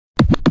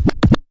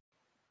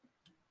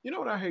You know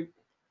what I hate?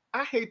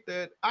 I hate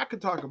that I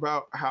could talk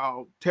about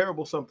how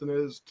terrible something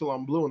is till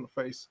I'm blue in the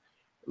face.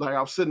 Like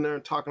I was sitting there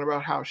and talking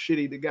about how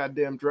shitty the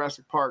goddamn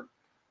Jurassic Park,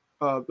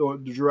 or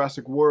the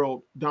Jurassic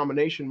World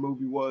domination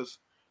movie was,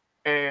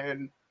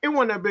 and it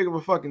wasn't that big of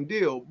a fucking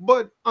deal.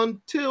 But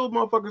until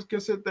motherfuckers can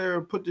sit there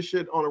and put the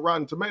shit on a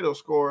Rotten Tomato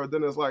score,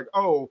 then it's like,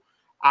 oh,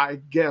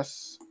 I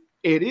guess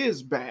it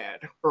is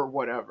bad or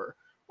whatever,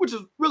 which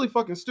is really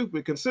fucking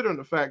stupid considering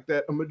the fact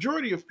that a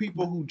majority of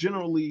people who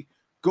generally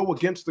go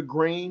against the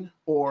grain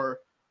or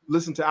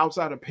listen to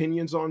outside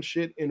opinions on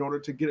shit in order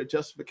to get a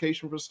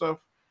justification for stuff,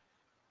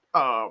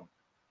 uh,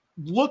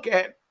 look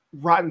at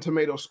Rotten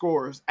Tomato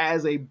scores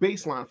as a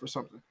baseline for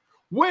something.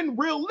 When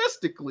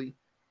realistically,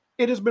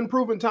 it has been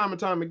proven time and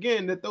time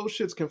again that those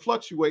shits can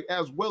fluctuate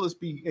as well as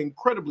be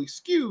incredibly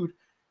skewed,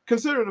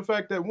 considering the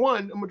fact that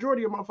one, a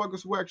majority of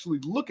motherfuckers who actually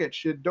look at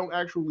shit don't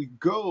actually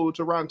go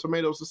to Rotten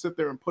Tomatoes to sit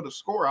there and put a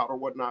score out or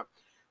whatnot.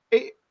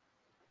 It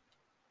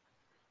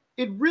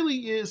it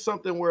really is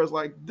something where it's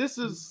like this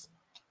is,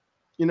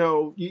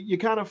 you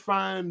kind of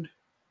find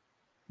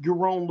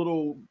your own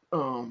little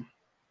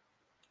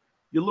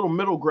your little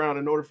middle ground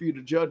in order for you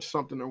to judge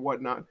something or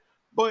whatnot.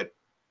 But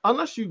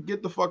unless you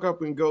get the fuck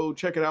up and go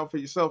check it out for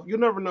yourself, you'll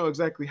never know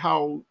exactly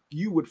how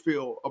you would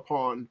feel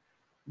upon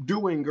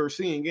doing or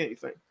seeing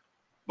anything.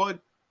 But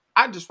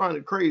I just find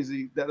it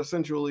crazy that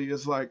essentially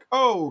it's like,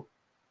 oh,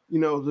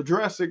 the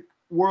Jurassic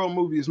World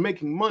movie is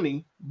making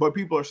money, but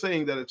people are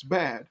saying that it's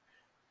bad.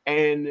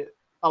 And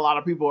a lot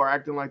of people are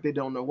acting like they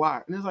don't know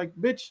why. And it's like,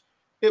 bitch,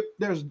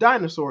 there's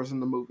dinosaurs in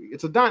the movie.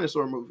 It's a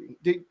dinosaur movie.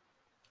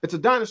 It's a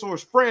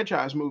dinosaurs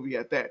franchise movie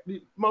at that.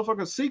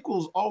 Motherfucker,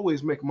 sequels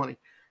always make money.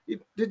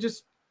 They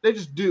just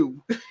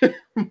do.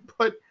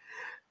 But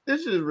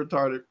this is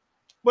retarded.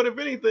 But if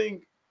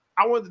anything,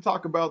 I wanted to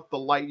talk about the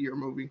Lightyear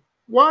movie.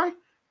 Why?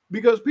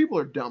 Because people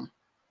are dumb.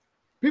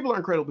 People are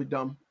incredibly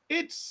dumb.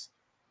 It's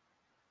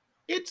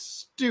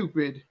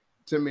stupid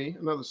to me.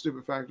 Another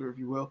stupid factor, if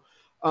you will.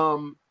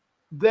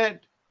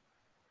 That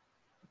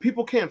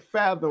people can't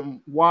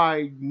fathom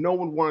why no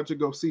one wanted to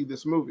go see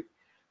this movie.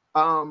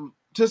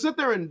 To sit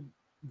there and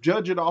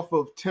judge it off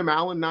of Tim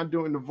Allen not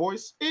doing the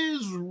voice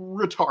is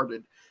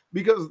retarded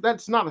because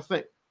that's not a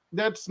thing.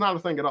 That's not a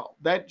thing at all.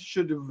 That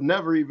should have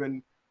never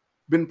even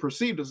been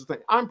perceived as a thing.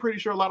 I'm pretty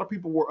sure a lot of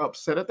people were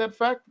upset at that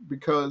fact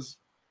because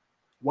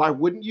why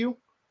wouldn't you?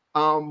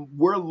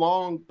 We're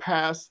long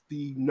past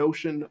the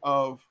notion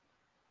of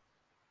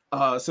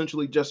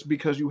essentially just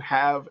because you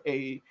have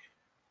a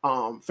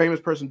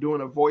famous person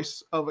doing a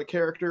voice of a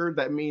character,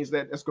 that means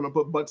that it's going to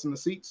put butts in the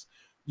seats.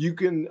 You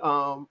can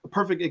a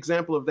perfect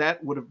example of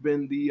that would have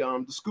been the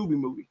Scooby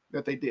movie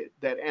that they did,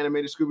 that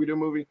animated Scooby Doo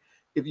movie.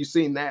 If you've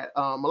seen that,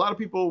 a lot of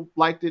people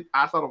liked it.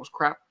 I thought it was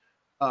crap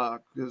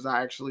because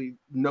I actually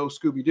know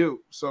Scooby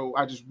Doo, so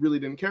I just really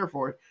didn't care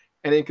for it.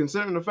 And then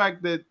considering the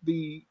fact that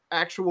the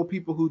actual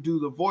people who do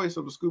the voice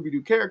of the Scooby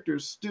Doo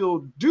characters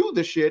still do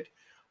the shit,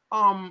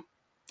 um,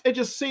 it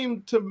just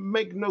seemed to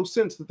make no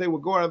sense that they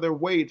would go out of their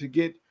way to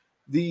get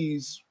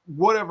these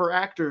whatever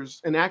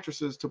actors and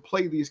actresses to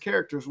play these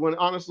characters when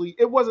honestly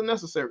it wasn't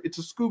necessary. It's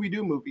a Scooby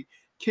Doo movie.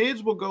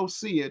 Kids will go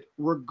see it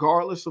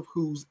regardless of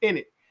who's in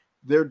it.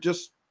 They're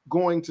just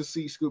going to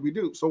see Scooby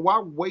Doo. So why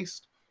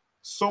waste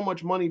so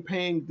much money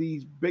paying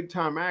these big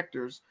time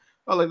actors?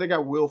 Oh, like they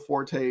got Will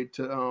Forte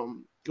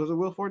to was it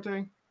Will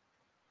Forte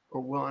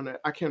or Will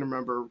Arnett? I can't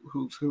remember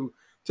who's who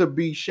to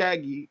be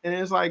Shaggy, and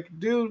it's like,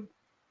 dude,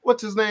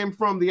 what's his name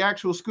from the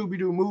actual Scooby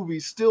Doo movie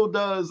still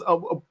does a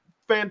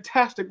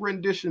fantastic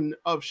rendition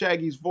of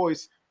Shaggy's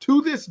voice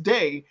to this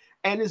day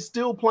and is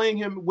still playing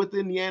him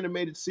within the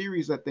animated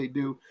series that they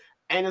do.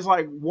 And it's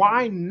like,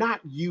 why not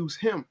use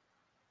him?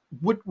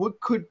 What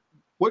could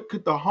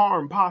the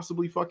harm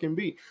possibly fucking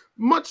be?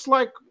 Much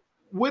like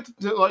with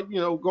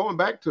going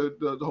back to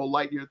the whole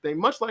Lightyear thing,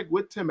 much like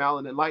with Tim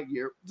Allen and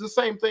Lightyear, the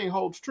same thing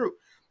holds true.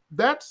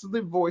 That's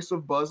the voice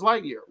of Buzz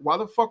Lightyear. Why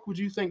the fuck would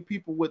you think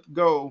people would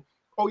go,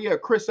 oh yeah,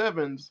 Chris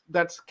Evans,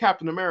 that's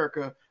Captain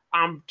America.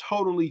 I'm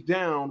totally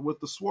down with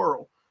the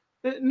swirl.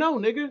 No,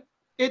 nigga,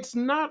 it's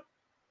not.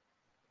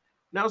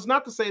 Now, it's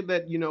not to say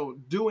that,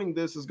 doing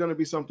this is going to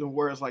be something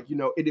where it's like,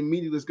 it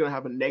immediately is going to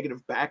have a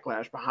negative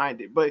backlash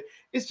behind it. But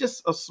it's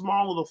just a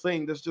small little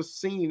thing that's just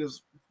seen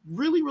as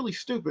really, really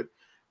stupid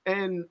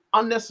and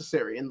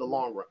unnecessary in the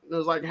long run. It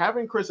was like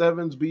having Chris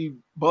Evans be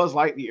Buzz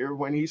Lightyear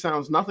when he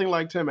sounds nothing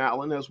like Tim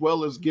Allen, as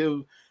well as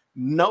give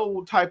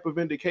no type of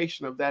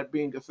indication of that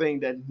being a thing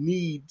that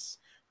needs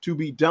to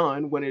be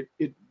done when it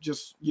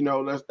just,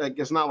 like,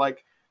 it's not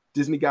like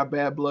Disney got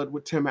bad blood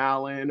with Tim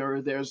Allen,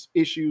 or there's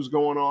issues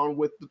going on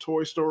with the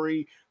Toy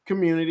Story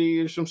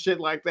community or some shit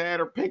like that,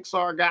 or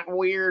Pixar got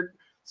weird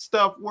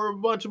stuff where a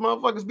bunch of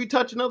motherfuckers be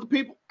touching other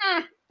people.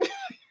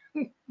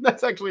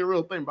 That's actually a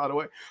real thing, by the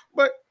way.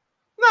 But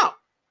no,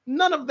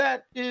 none of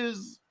that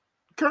is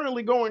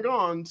currently going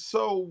on.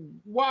 So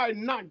why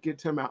not get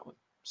Tim Allen?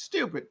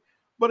 Stupid.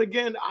 But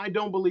again, I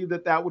don't believe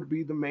that that would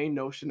be the main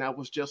notion. That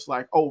was just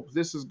like, oh,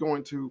 this is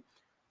going to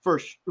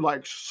first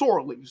like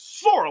sorely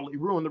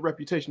ruin the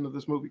reputation of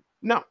this movie.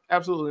 No,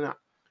 absolutely not.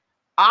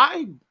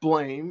 I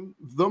blame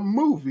the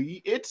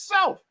movie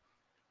itself.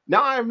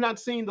 Now, I have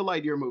not seen the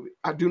Lightyear movie.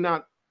 I do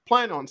not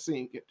plan on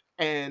seeing it.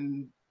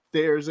 And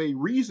there's a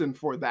reason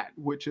for that,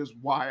 which is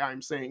why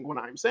I'm saying what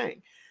I'm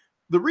saying.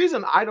 The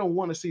reason I don't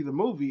want to see the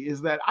movie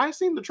is that I've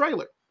seen the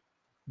trailer.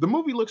 The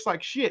movie looks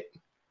like shit.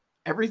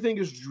 Everything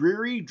is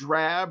dreary,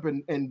 drab,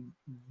 and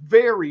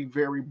very,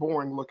 very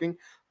boring looking.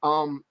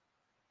 Um,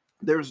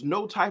 there's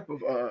no type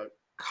of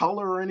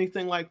color or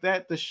anything like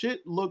that. The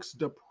shit looks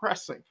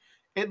depressing.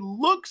 It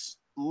looks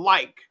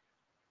like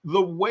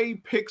the way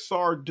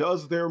Pixar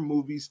does their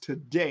movies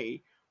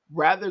today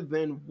rather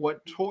than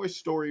what Toy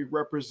Story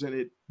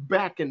represented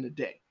back in the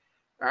day.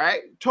 All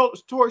right,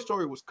 Toy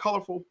Story was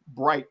colorful,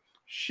 bright,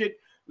 shit.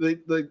 They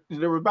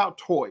were about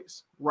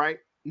toys, right?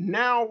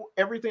 Now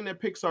everything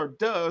that Pixar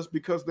does,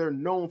 because they're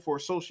known for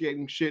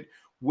associating shit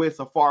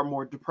with a far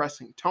more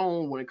depressing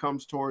tone when it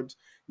comes towards,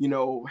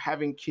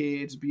 having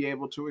kids be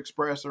able to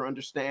express or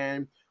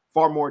understand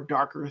far more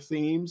darker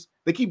themes.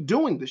 They keep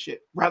doing the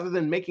shit rather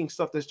than making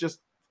stuff that's just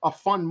a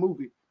fun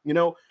movie.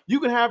 You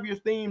can have your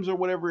themes or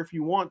whatever if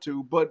you want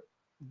to, but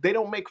they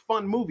don't make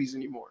fun movies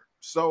anymore.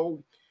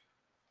 So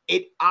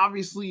it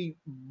obviously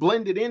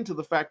blended into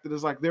the fact that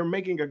it's like they're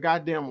making a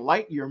goddamn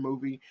Lightyear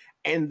movie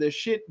and the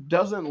shit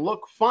doesn't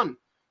look fun.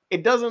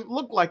 It doesn't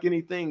look like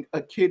anything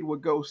a kid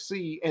would go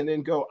see and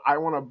then go, I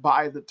want to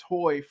buy the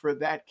toy for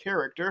that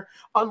character,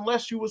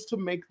 unless you was to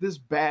make this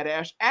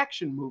badass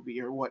action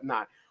movie or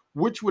whatnot,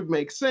 which would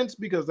make sense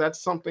because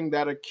that's something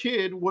that a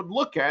kid would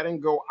look at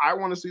and go, I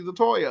want to see the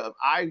toy of.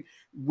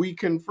 We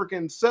can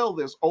freaking sell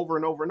this over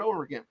and over and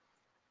over again.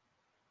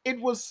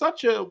 It was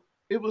such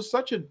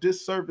a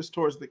disservice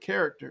towards the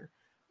character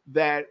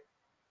that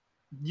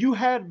you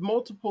had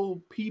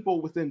multiple people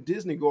within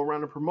Disney go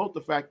around and promote the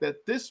fact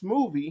that this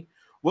movie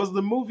was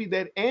the movie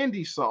that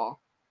Andy saw,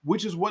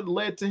 which is what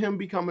led to him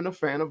becoming a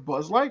fan of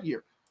Buzz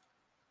Lightyear.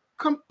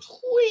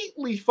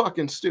 Completely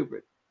fucking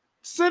stupid.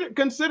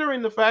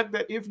 Considering the fact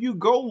that if you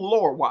go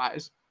lore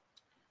wise,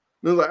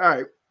 they're like, all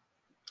right,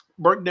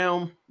 break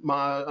down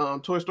my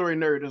Toy Story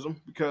nerdism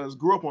because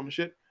grew up on the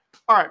shit.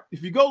 All right,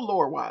 if you go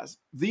lore wise,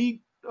 the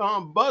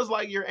Buzz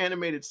Lightyear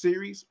animated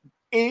series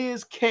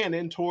is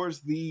canon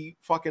towards the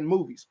fucking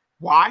movies.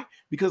 Why?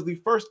 Because the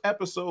first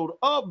episode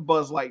of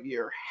Buzz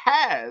Lightyear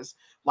has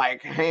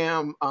like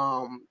Ham,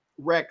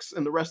 Rex,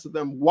 and the rest of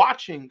them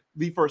watching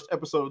the first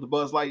episode of the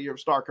Buzz Lightyear of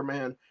Star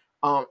Command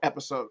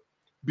episode.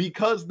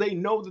 Because they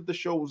know that the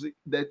show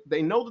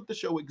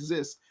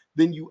exists,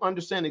 then you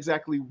understand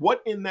exactly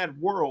what in that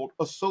world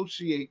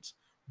associates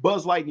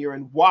Buzz Lightyear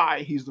and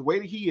why he's the way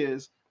that he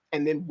is,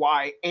 and then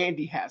why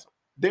Andy has him.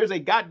 There's a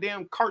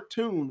goddamn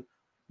cartoon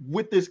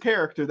with this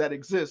character that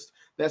exists.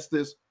 That's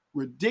this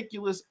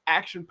ridiculous,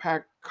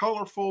 action-packed,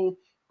 colorful,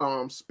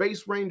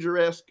 Space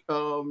Ranger-esque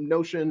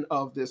notion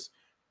of this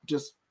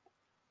just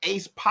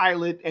ace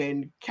pilot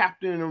and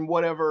captain and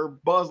whatever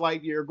Buzz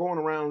Lightyear going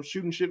around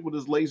shooting shit with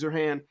his laser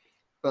hand,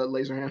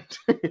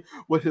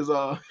 with his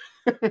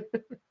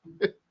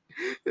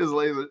his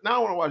laser. Now I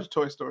want to watch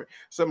Toy Story.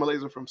 Set my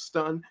laser from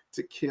stun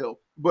to kill,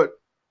 but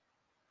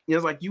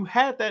it's like you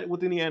had that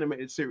within the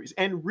animated series,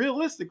 and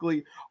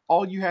realistically,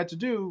 all you had to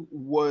do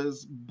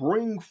was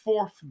bring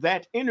forth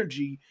that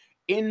energy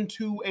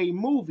into a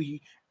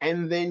movie,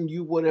 and then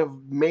you would have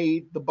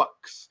made the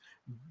bucks.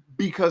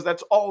 Because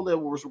that's all that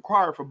was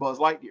required for Buzz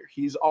Lightyear.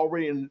 He's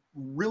already a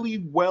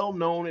really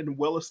well-known and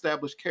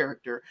well-established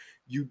character.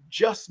 You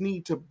just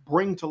need to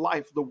bring to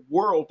life the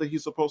world that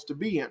he's supposed to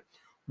be in.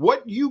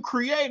 What you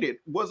created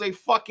was a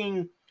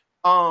fucking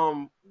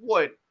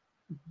what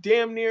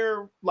damn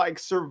near like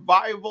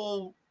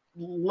survival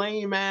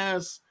lame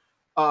ass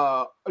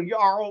our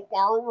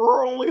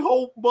only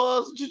hope,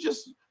 Buzz,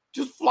 just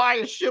fly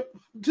a ship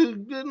to.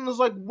 And it's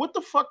like, what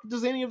the fuck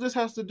does any of this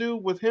has to do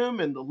with him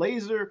and the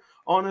laser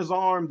on his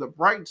arm, the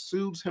bright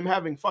suits, him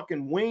having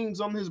fucking wings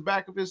on his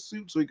back of his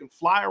suit so he can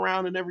fly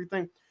around and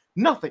everything?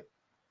 Nothing.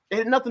 It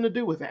had nothing to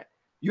do with that.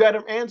 You had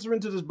him answering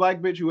to this black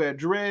bitch who had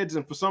dreads,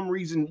 and for some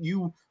reason,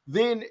 you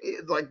then,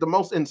 like, the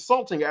most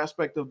insulting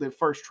aspect of the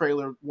first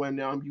trailer when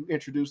you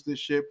introduced this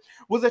shit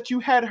was that you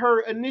had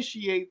her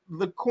initiate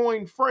the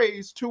coin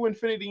phrase "to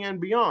infinity and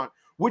beyond,"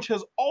 which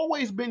has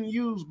always been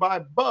used by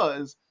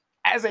Buzz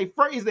as a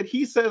phrase that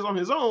he says on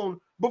his own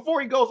before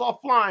he goes off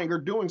flying or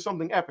doing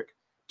something epic.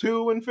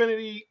 To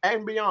infinity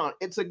and beyond.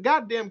 It's a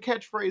goddamn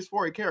catchphrase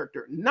for a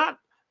character, not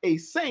a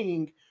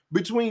saying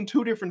between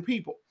two different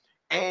people.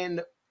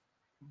 And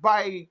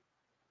by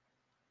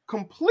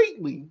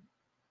completely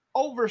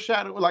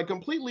overshadowing, like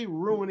completely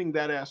ruining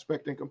that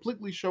aspect and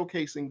completely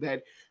showcasing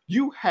that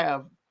you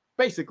have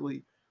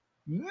basically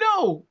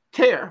no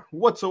care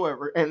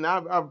whatsoever. And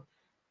I've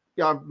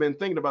been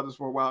thinking about this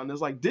for a while, and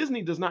it's like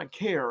Disney does not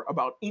care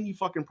about any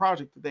fucking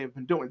project that they have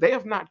been doing. They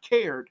have not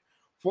cared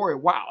for a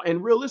while.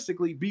 And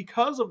realistically,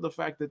 because of the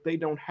fact that they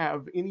don't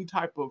have any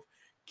type of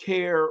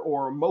care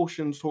or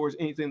emotions towards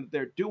anything that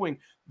they're doing,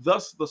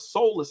 thus the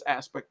soulless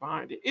aspect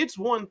behind it. It's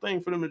one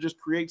thing for them to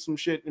just create some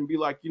shit and be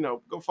like,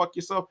 go fuck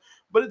yourself.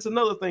 But it's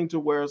another thing to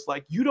where it's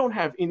like, you don't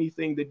have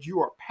anything that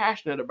you are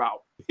passionate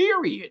about,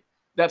 period,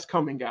 that's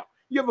coming out.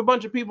 You have a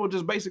bunch of people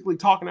just basically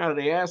talking out of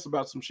their ass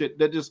about some shit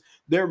that just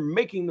they're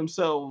making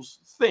themselves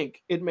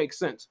think it makes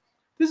sense.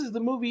 This is the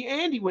movie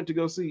Andy went to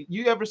go see.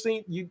 You ever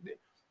seen you?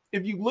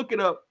 If you look it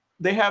up,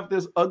 they have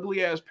this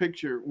ugly ass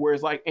picture where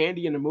it's like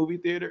Andy in the movie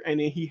theater, and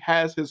then he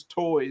has his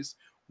toys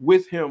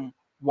with him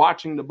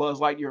watching the Buzz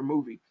Lightyear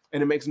movie,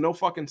 and it makes no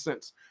fucking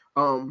sense.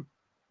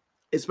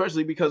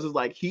 Especially because it's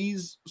like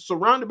he's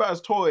surrounded by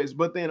his toys,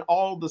 but then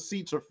all the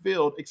seats are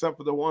filled except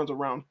for the ones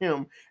around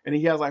him, and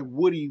he has like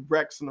Woody,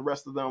 Rex, and the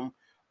rest of them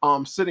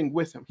sitting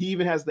with him. He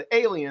even has the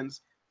aliens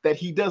that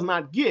he does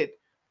not get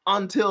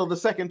until the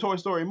second Toy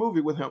Story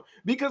movie with him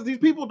because these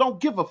people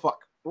don't give a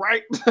fuck,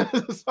 right?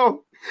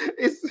 So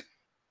it's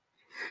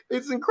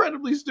it's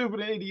incredibly stupid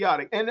and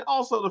idiotic. And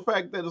also the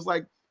fact that it's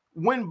like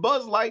when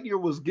Buzz Lightyear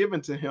was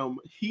given to him,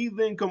 he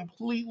then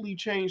completely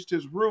changed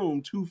his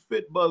room to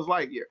fit Buzz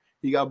Lightyear.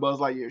 He got Buzz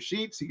Lightyear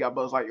sheets, he got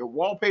Buzz Lightyear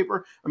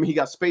wallpaper. I mean, he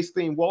got space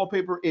themed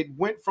wallpaper. It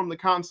went from the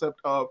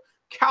concept of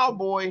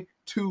cowboy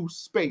to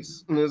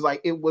space. And it's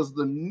like it was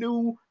the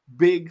new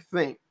big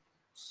thing.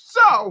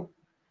 So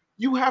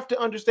you have to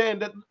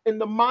understand that in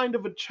the mind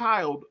of a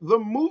child, the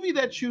movie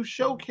that you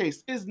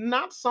showcase is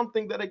not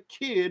something that a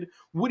kid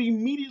would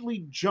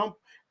immediately jump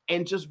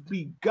and just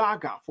be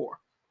gaga for.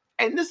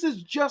 And this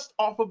is just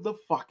off of the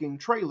fucking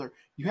trailer.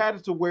 You had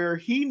it to where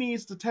he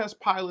needs to test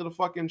pilot a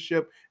fucking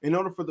ship in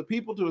order for the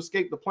people to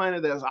escape the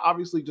planet that is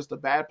obviously just a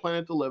bad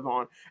planet to live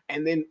on.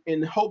 And then,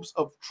 in hopes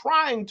of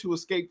trying to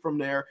escape from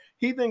there,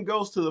 he then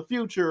goes to the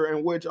future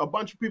in which a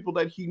bunch of people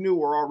that he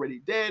knew are already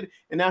dead.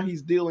 And now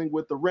he's dealing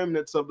with the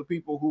remnants of the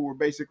people who were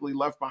basically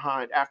left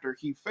behind after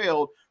he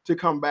failed to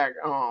come back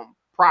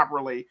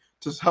properly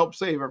to help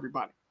save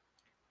everybody.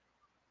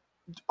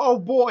 Oh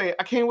boy,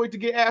 I can't wait to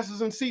get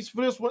asses in seats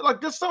for this one. Like,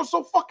 this sounds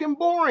so fucking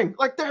boring.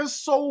 Like, that is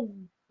so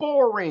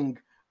boring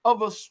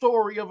of a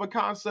story, of a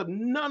concept.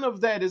 None of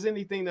that is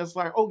anything that's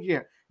like, oh yeah,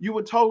 you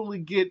would totally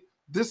get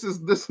this is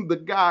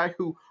the guy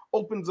who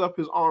opens up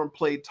his arm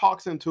plate,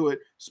 talks into it,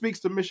 speaks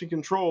to mission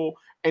control,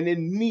 and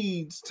then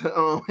needs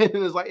to and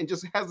it's like it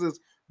just has this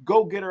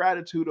go-getter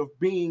attitude of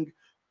being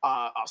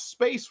a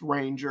space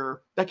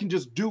ranger that can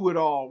just do it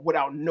all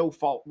without no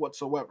fault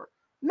whatsoever.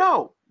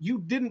 No,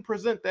 you didn't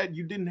present that.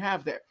 You didn't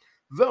have that.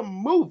 The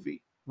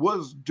movie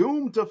was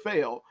doomed to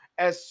fail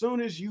as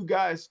soon as you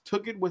guys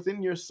took it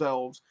within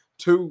yourselves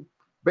to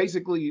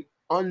basically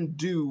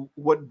undo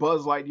what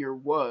Buzz Lightyear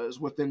was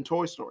within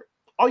Toy Story.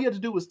 All you had to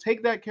do was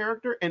take that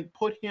character and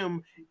put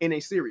him in a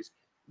series.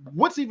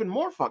 What's even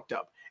more fucked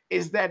up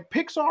is that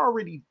Pixar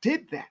already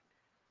did that.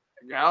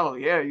 Oh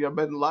yeah, I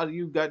bet a lot of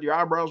you got your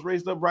eyebrows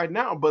raised up right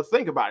now. But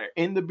think about it.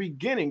 In the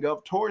beginning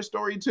of Toy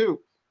Story 2,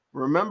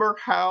 remember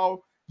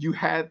how you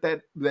had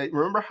that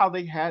remember how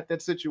they had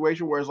that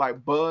situation where it's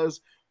like Buzz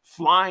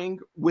flying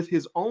with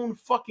his own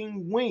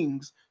fucking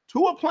wings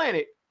to a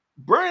planet,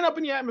 burning up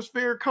in the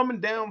atmosphere, coming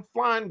down,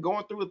 flying,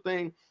 going through a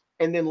thing,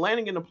 and then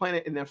landing in the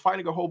planet and then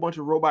fighting a whole bunch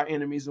of robot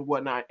enemies and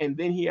whatnot. And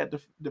then he had to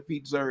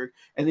defeat Zurg.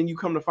 And then you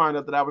come to find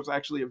out that was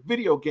actually a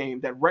video game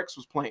that Rex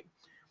was playing.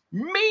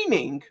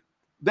 Meaning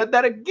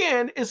that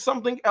again is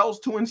something else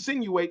to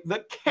insinuate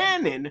the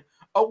canon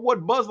of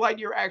what Buzz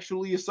Lightyear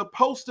actually is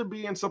supposed to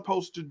be and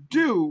supposed to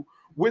do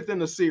within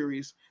the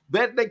series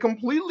that they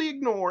completely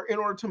ignore in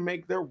order to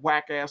make their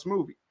whack ass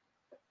movie.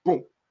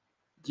 Boom.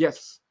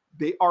 Yes,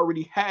 they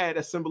already had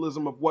a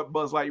symbolism of what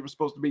Buzz Lightyear was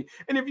supposed to be.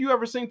 And if you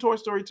ever seen Toy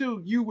Story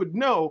 2, you would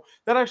know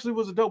that actually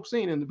was a dope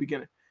scene in the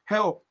beginning.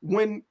 Hell,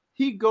 when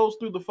he goes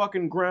through the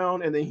fucking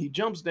ground and then he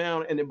jumps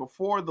down, and then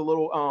before the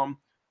little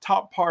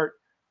top part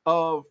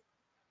of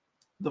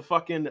the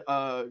fucking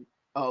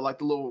like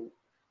the little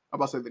I'm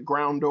about to say the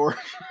ground door.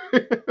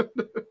 And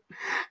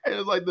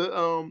it's like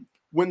the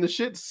when the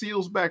shit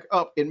seals back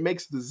up, it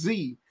makes the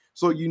Z,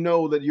 so you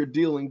know that you're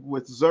dealing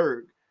with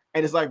Zurg.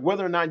 And it's like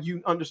whether or not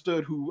you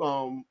understood who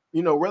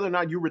whether or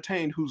not you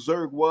retained who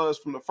Zurg was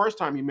from the first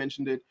time you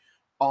mentioned it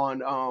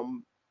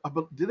on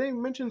did they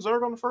mention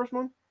Zurg on the first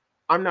one?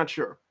 I'm not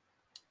sure.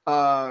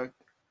 I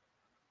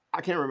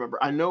can't remember.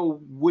 I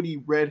know Woody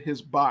read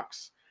his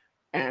box,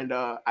 and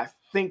I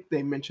think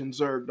they mentioned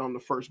Zurg on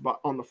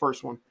the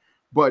first one.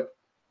 But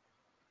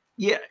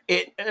yeah,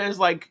 it's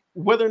like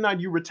whether or not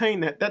you retain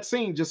that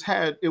scene just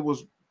had it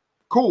was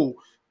cool.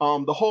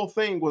 The whole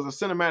thing was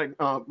a cinematic,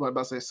 what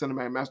about to say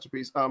cinematic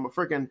masterpiece, a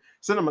freaking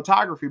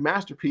cinematography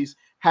masterpiece,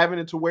 having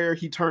it to where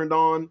he turned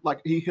on,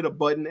 like he hit a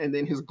button and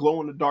then his glow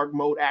in the dark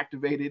mode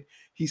activated.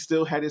 He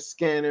still had his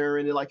scanner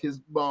and like his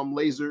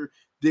laser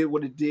did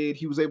what it did.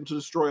 He was able to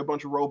destroy a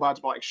bunch of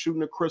robots by like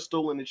shooting a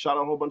crystal and it shot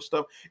out a whole bunch of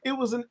stuff. It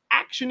was an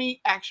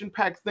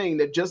action-packed thing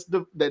that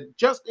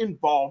just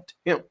involved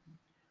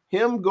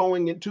him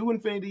going into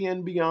infinity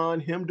and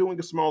beyond, him doing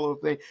a smaller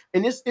thing.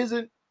 And this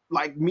isn't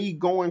like me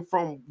going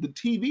from the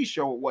TV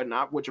show or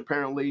whatnot, which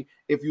apparently,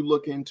 if you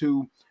look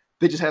into,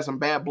 they just had some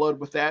bad blood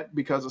with that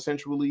because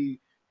essentially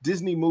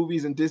Disney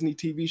movies and Disney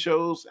TV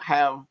shows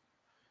have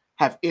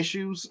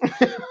issues.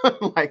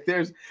 Like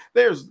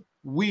there's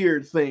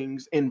weird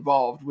things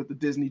involved with the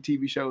Disney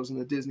TV shows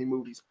and the Disney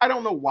movies. I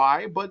don't know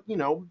why, but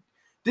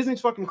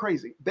Disney's fucking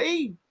crazy.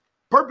 They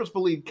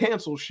purposefully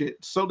cancel shit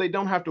so they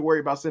don't have to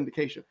worry about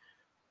syndication.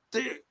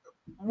 They're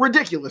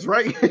ridiculous,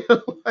 right?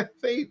 Like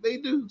they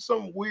do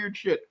some weird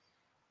shit.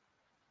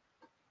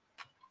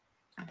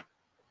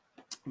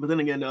 But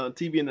then again,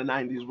 TV in the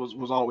 '90s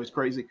was always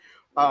crazy.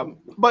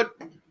 But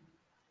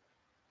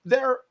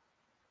there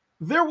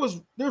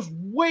there's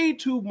way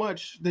too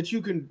much that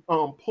you can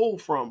pull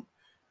from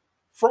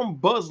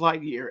Buzz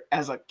Lightyear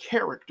as a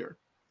character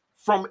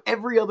from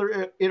every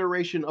other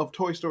iteration of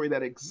Toy Story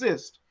that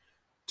exists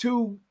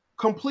to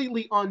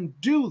completely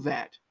undo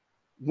that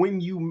when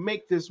you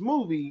make this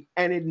movie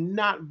and it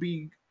not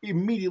be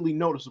immediately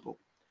noticeable.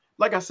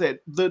 Like I said,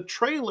 the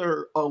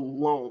trailer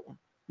alone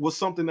was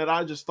something that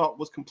I just thought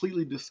was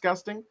completely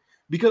disgusting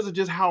because of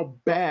just how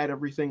bad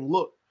everything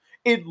looked.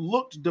 It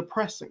looked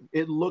depressing.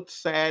 It looked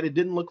sad. It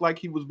didn't look like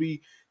he would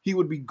be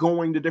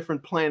going to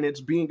different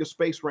planets, being a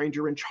space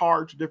ranger in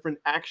charge of different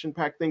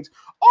action-packed things.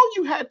 All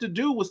you had to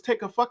do was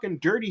take a fucking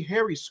Dirty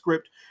Harry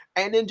script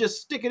and then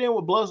just stick it in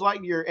with Buzz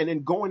Lightyear and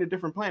then going to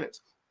different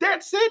planets.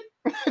 That's it.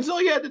 That's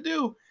all you had to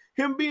do.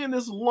 Him being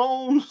this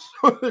lone,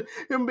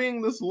 him being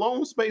this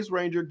lone space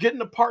ranger, getting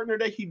a partner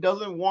that he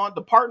doesn't want.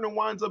 The partner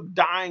winds up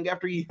dying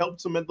after he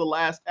helps him at the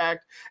last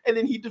act, and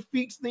then he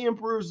defeats the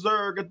Emperor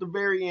Zurg at the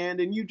very end.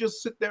 And you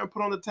just sit there and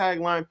put on the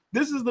tagline,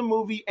 "This is the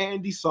movie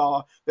Andy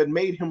saw that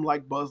made him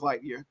like Buzz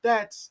Lightyear."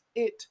 That's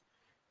it,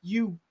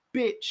 you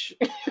bitch.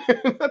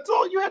 That's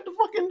all you had to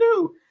fucking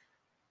do.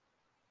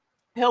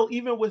 Hell,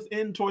 even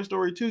within Toy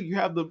Story 2, you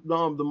have the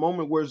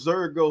moment where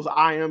Zurg goes,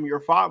 "I am your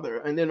father,"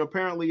 and then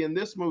apparently in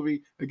this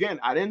movie, again,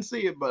 I didn't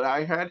see it, but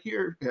I had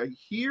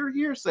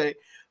hearsay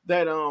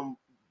that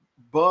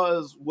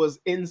Buzz was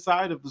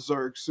inside of the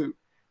Zurg suit,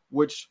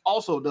 which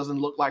also doesn't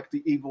look like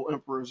the evil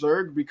Emperor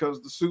Zurg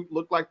because the suit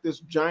looked like this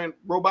giant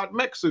robot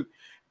mech suit,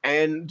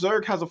 and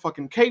Zurg has a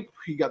fucking cape.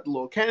 He got the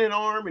little cannon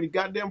arm, and he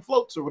goddamn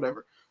floats or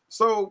whatever.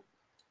 So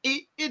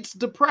it's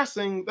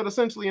depressing that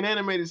essentially an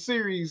animated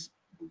series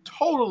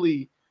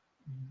totally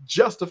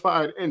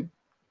justified and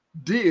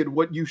did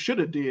what you should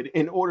have did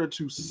in order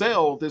to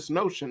sell this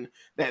notion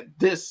that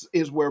this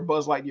is where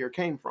Buzz Lightyear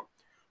came from.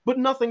 But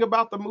nothing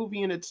about the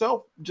movie in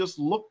itself just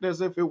looked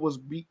as if it was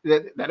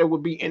that it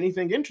would be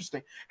anything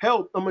interesting.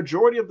 Hell, a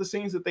majority of the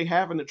scenes that they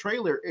have in the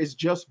trailer is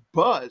just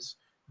Buzz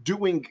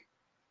doing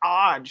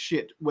odd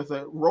shit with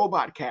a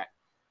robot cat.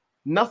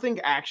 Nothing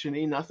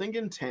actiony, nothing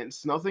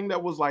intense, nothing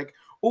that was like,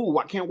 "Oh,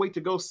 I can't wait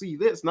to go see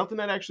this." Nothing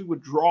that actually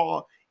would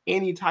draw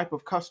any type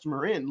of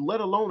customer in, let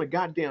alone a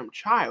goddamn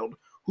child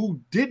who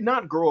did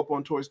not grow up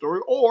on Toy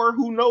Story or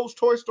who knows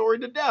Toy Story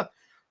to death.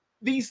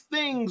 These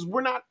things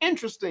were not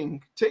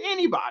interesting to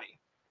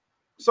anybody.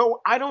 So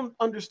I don't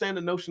understand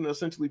the notion that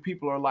essentially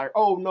people are like,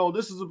 "Oh no,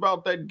 this is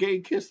about that gay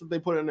kiss that they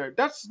put in there."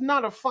 That's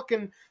not a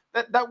fucking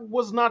that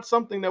was not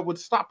something that would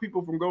stop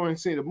people from going and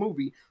seeing the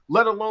movie,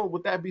 let alone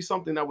would that be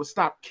something that would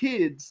stop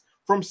kids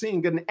from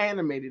seeing an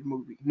animated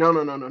movie. No,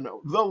 no, no, no,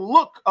 no. The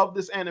look of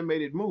this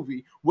animated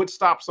movie would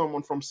stop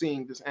someone from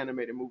seeing this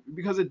animated movie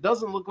because it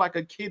doesn't look like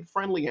a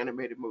kid-friendly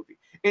animated movie.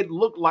 It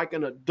looked like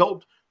an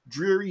adult,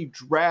 dreary,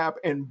 drab,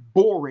 and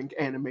boring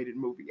animated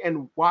movie.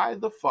 And why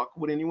the fuck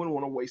would anyone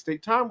want to waste their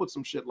time with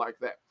some shit like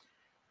that?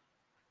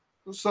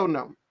 So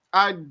no,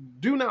 I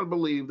do not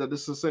believe that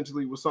this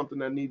essentially was something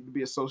that needed to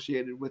be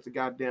associated with the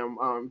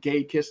goddamn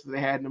gay kiss that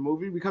they had in the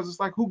movie because it's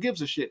like, who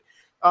gives a shit?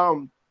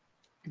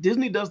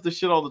 Disney does this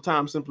shit all the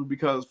time simply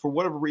because for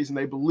whatever reason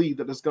they believe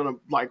that it's gonna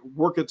like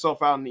work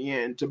itself out in the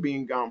end to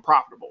being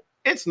profitable.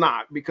 It's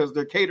not because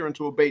they're catering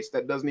to a base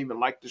that doesn't even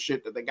like the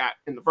shit that they got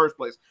in the first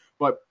place.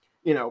 But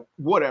you know,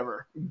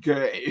 whatever,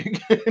 gay.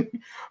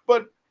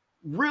 But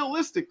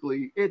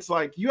realistically, it's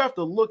like you have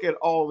to look at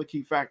all the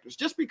key factors.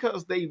 Just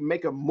because they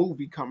make a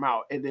movie come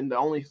out and then the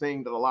only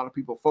thing that a lot of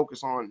people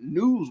focus on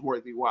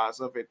newsworthy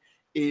wise of it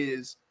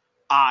is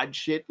odd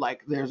shit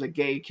like there's a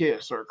gay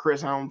kiss or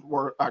Chris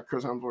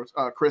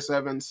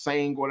Evans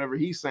saying whatever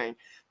he's saying.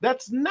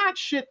 That's not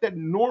shit that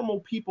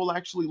normal people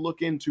actually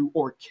look into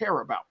or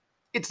care about.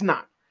 It's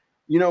not.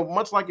 You know,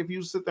 much like if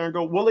you sit there and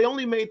go, "Well, they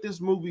only made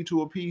this movie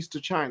to appease to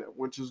China,"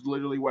 which is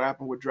literally what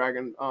happened with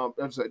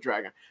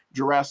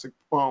Jurassic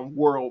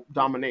World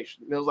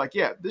Domination. And it was like,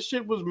 yeah, this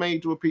shit was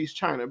made to appease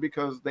China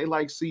because they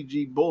like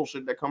CG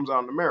bullshit that comes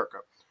out in America.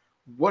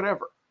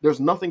 Whatever. There's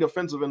nothing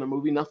offensive in the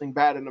movie, nothing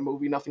bad in the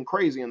movie, nothing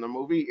crazy in the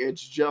movie.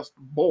 It's just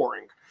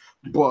boring.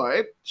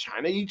 But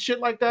China eats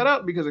shit like that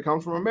up because it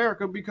comes from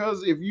America.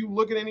 Because if you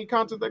look at any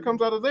content that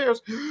comes out of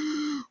theirs,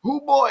 oh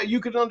boy, you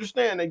could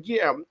understand that.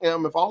 Yeah,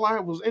 if all I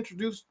was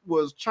introduced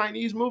was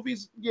Chinese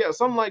movies, yeah,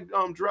 something like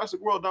Jurassic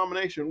World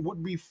Domination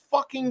would be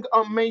fucking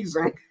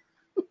amazing.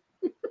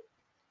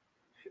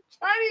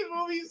 Chinese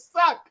movies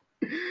suck.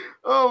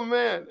 Oh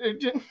man,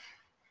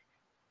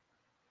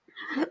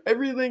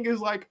 everything is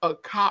like a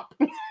cop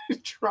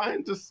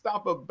trying to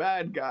stop a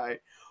bad guy,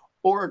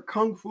 or a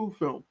kung fu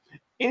film.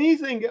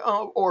 Anything,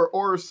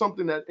 or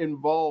something that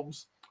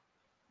involves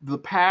the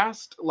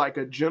past, like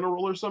a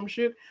general or some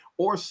shit,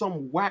 or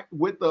some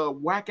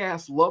whack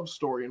ass love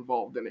story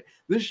involved in it.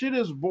 This shit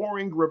is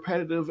boring,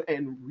 repetitive,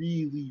 and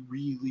really,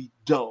 really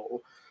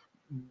dull.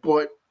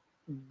 But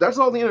That's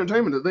all the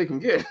entertainment that they can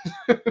get.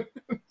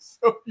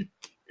 So you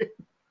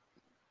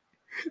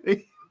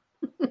can't.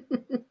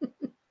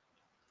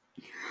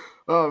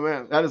 Oh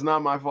man, that is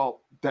not my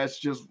fault. That's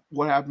just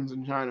what happens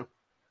in China.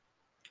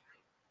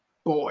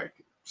 Boy.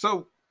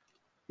 So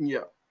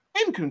yeah.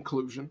 In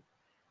conclusion,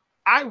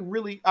 I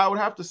would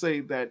have to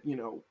say that,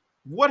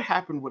 what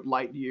happened with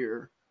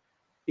Lightyear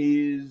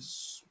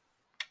is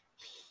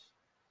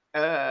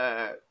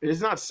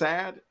it's not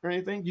sad or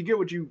anything. You get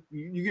what you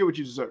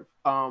deserve.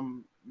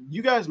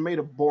 You guys made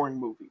a boring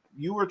movie.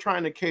 You were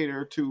trying to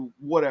cater to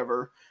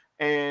whatever,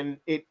 and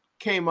it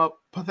came up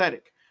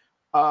pathetic.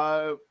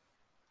 Uh,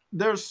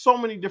 there's so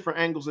many different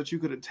angles that you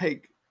could have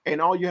take, and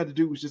all you had to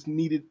do was just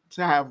needed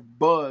to have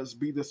Buzz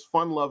be this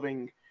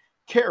fun-loving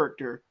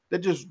character that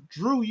just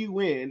drew you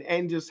in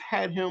and just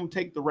had him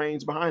take the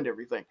reins behind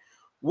everything.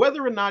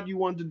 Whether or not you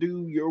wanted to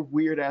do your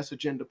weird ass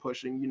agenda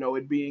pushing,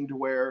 it being to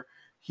where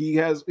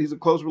he's a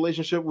close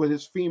relationship with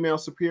his female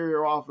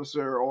superior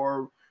officer,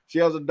 or she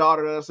has a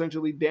daughter that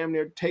essentially damn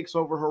near takes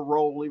over her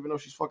role, even though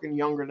she's fucking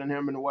younger than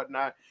him and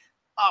whatnot.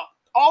 Uh,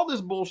 all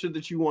this bullshit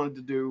that you wanted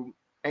to do,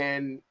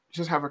 and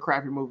just have a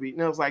crappy movie.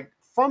 And it was like,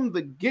 from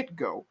the get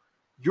go,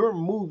 your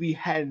movie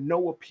had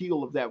no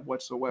appeal of that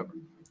whatsoever.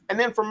 And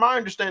then, from my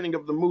understanding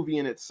of the movie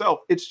in itself,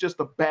 it's just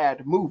a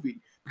bad movie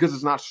because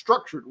it's not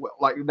structured well.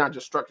 Like, not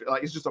just structured,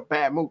 like, it's just a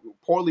bad movie,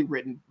 poorly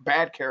written,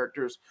 bad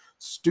characters,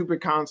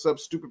 stupid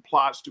concepts, stupid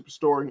plot, stupid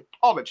story,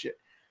 all that shit.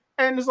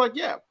 And it's like,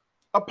 yeah,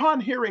 upon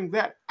hearing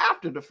that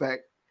after the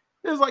fact,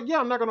 it's like, yeah,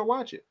 I'm not going to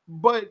watch it.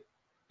 But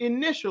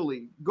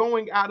initially,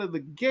 going out of the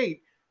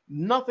gate,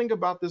 nothing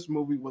about this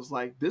movie was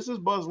like, this is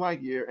Buzz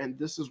Lightyear and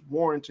this is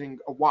warranting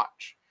a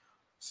watch.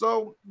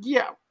 So,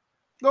 yeah,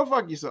 go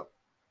fuck yourself.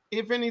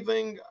 If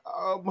anything,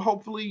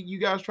 hopefully you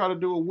guys try to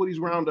do a Woody's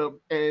Roundup,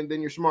 and then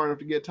you're smart enough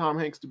to get Tom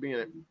Hanks to be in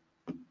it.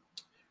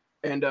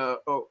 And damn,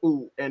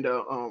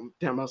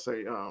 I'll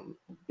say Ewan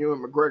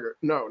McGregor.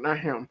 No, not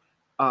him.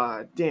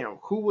 Damn,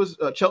 who was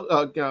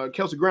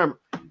Kelsey Grammer?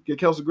 Get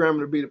Kelsey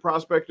Grammer to be the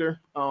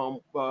prospector.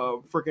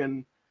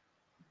 Freaking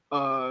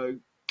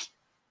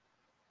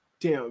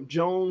damn,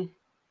 Joan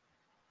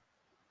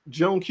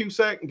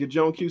Cusack, and get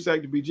Joan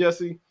Cusack to be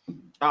Jesse.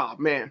 Oh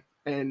man,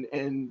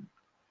 and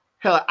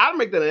hell, I'd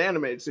make that an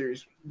animated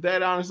series.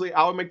 That honestly,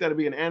 I would make that to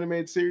be an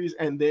animated series,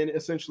 and then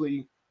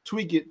essentially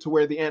tweak it to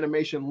where the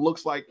animation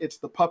looks like it's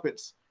the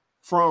puppets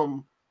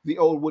from the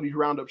old Woody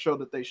Roundup show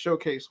that they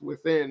showcase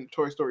within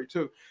Toy Story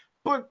 2.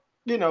 But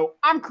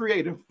I'm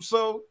creative,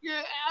 so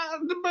yeah,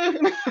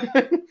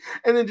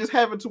 and then just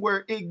have it to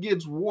where it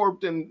gets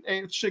warped and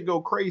shit go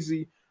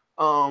crazy,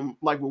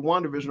 like with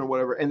WandaVision or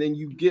whatever, and then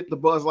you get the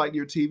Buzz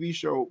Lightyear TV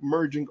show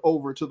merging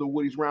over to the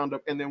Woody's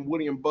Roundup, and then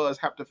Woody and Buzz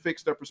have to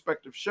fix their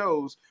respective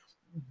shows,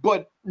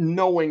 but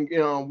knowing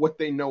what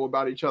they know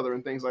about each other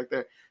and things like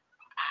that.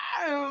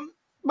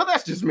 But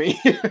that's just me.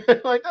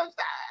 Like that's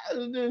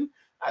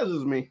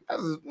just me.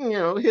 That's just,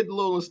 hit the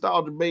little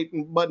nostalgia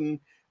button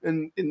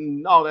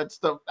and all that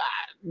stuff.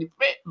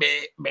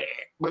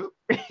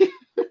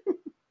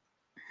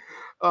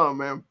 Oh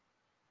man,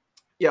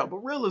 yeah. But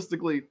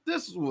realistically,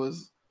 this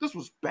was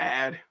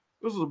bad.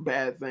 This was a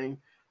bad thing.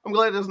 I'm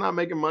glad it's not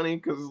making money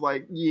because it's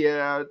like,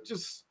 yeah,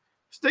 just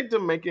stick to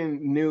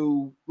making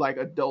new like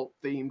adult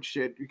themed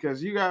shit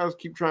because you guys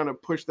keep trying to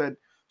push that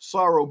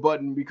sorrow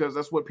button because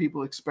that's what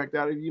people expect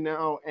out of you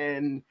now,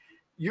 and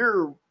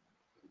your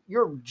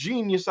your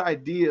genius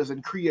ideas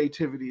and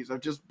creativities are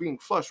just being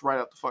flushed right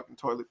out the fucking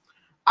toilet.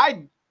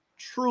 I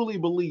truly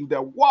believe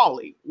that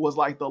Wally was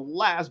like the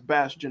last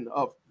bastion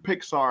of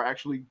Pixar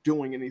actually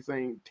doing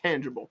anything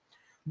tangible.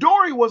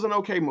 Dory was an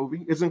okay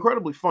movie. It's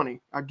incredibly funny.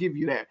 I give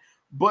you that.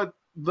 But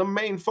the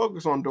main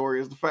focus on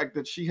Dory is the fact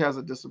that she has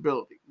a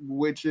disability,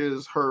 which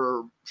is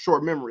her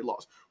short memory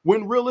loss.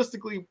 When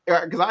realistically,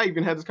 because I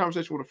even had this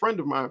conversation with a friend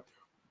of mine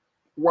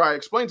where I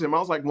explained to him, I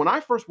was like, when I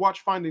first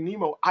watched Finding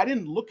Nemo, I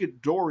didn't look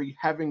at Dory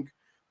having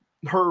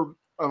her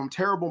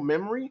terrible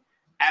memory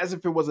as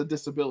if it was a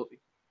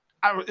disability.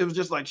 It was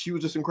just like she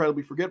was just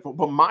incredibly forgetful,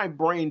 but my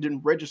brain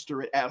didn't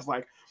register it as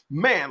like,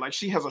 man, like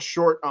she has a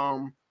short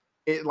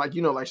it like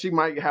like she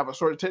might have a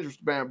short attention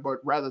span, but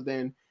rather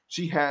than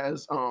she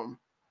has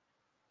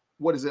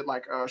what is it,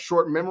 like a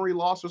short memory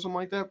loss or something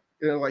like that.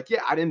 Like,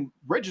 yeah, I didn't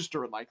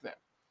register it like that.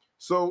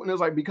 So, and it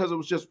was like, because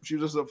she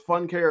was just a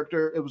fun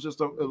character. It was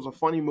a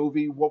funny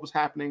movie. What was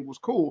happening was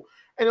cool.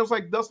 And it was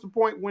like, that's the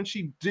point when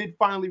she did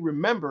finally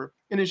remember.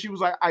 And then she was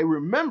like, I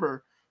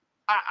remember.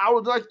 I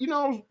was like,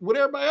 with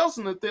everybody else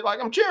in the thing, like,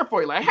 I'm cheering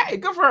for you. Like, hey,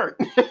 good for her.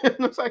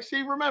 And it's like,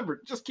 she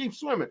remembered. Just keep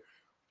swimming.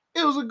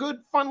 It was a good,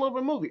 fun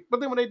loving movie. But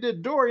then when they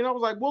did Dory, and I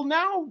was like, well,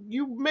 now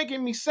you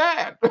making me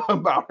sad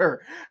about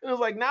her. And it was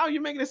like, now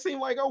you're making it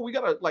seem like, oh, we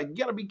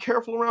gotta be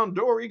careful around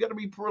Dory. You gotta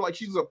be like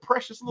she's a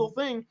precious little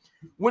thing.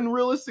 When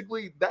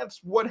realistically,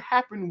 that's what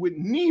happened with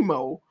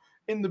Nemo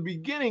in the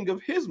beginning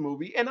of his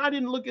movie. And I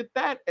didn't look at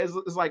that as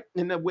like,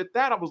 and then with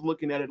that, I was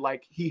looking at it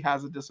like he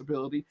has a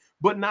disability,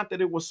 but not that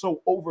it was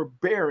so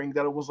overbearing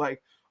that it was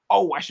like,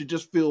 oh, I should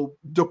just feel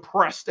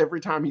depressed every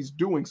time he's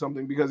doing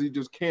something because he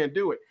just can't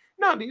do it.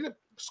 No,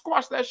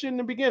 squash that shit in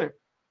the beginning.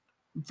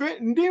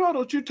 Nemo,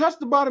 don't you touch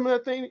the bottom of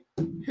that thing.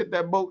 Hit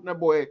that boat, and that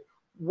boy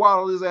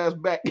waddled his ass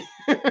back.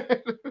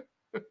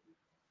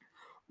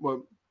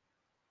 But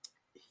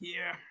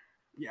yeah,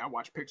 yeah, I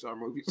watch Pixar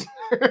movies.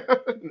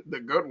 The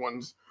good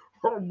ones.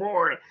 Oh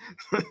boy,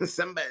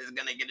 somebody's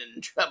gonna get in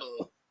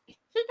trouble. He's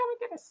gonna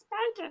get a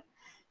spanking.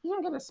 He's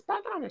gonna get a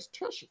spanking on his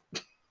tushy.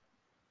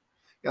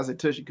 I say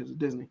tushy because of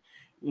Disney.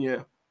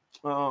 Yeah.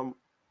 Um.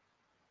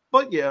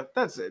 But yeah,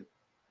 that's it.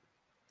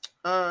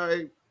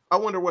 I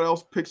wonder what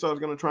else Pixar is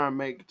gonna try and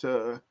make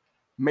to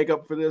make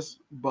up for this.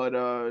 But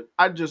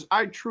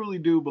I truly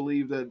do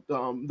believe that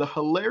the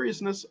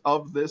hilariousness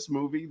of this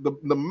movie,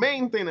 the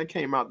main thing that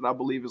came out that I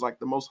believe is like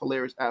the most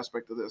hilarious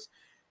aspect of this,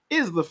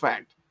 is the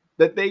fact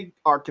that they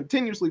are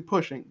continuously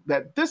pushing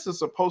that this is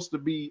supposed to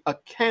be a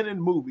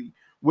canon movie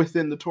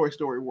within the Toy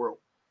Story world.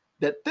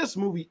 That this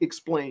movie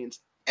explains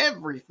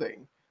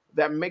everything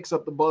that makes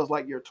up the Buzz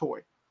Lightyear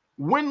toy,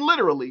 when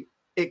literally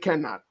it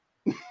cannot.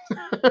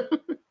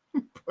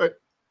 but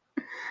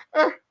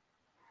eh,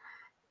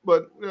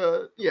 but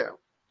yeah,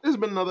 this has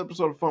been another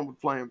episode of Fun with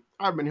Flame.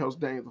 I've been your host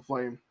Daniel the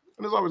Flame,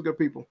 and there's always good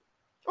people.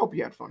 Hope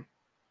you had fun.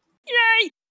 Yay!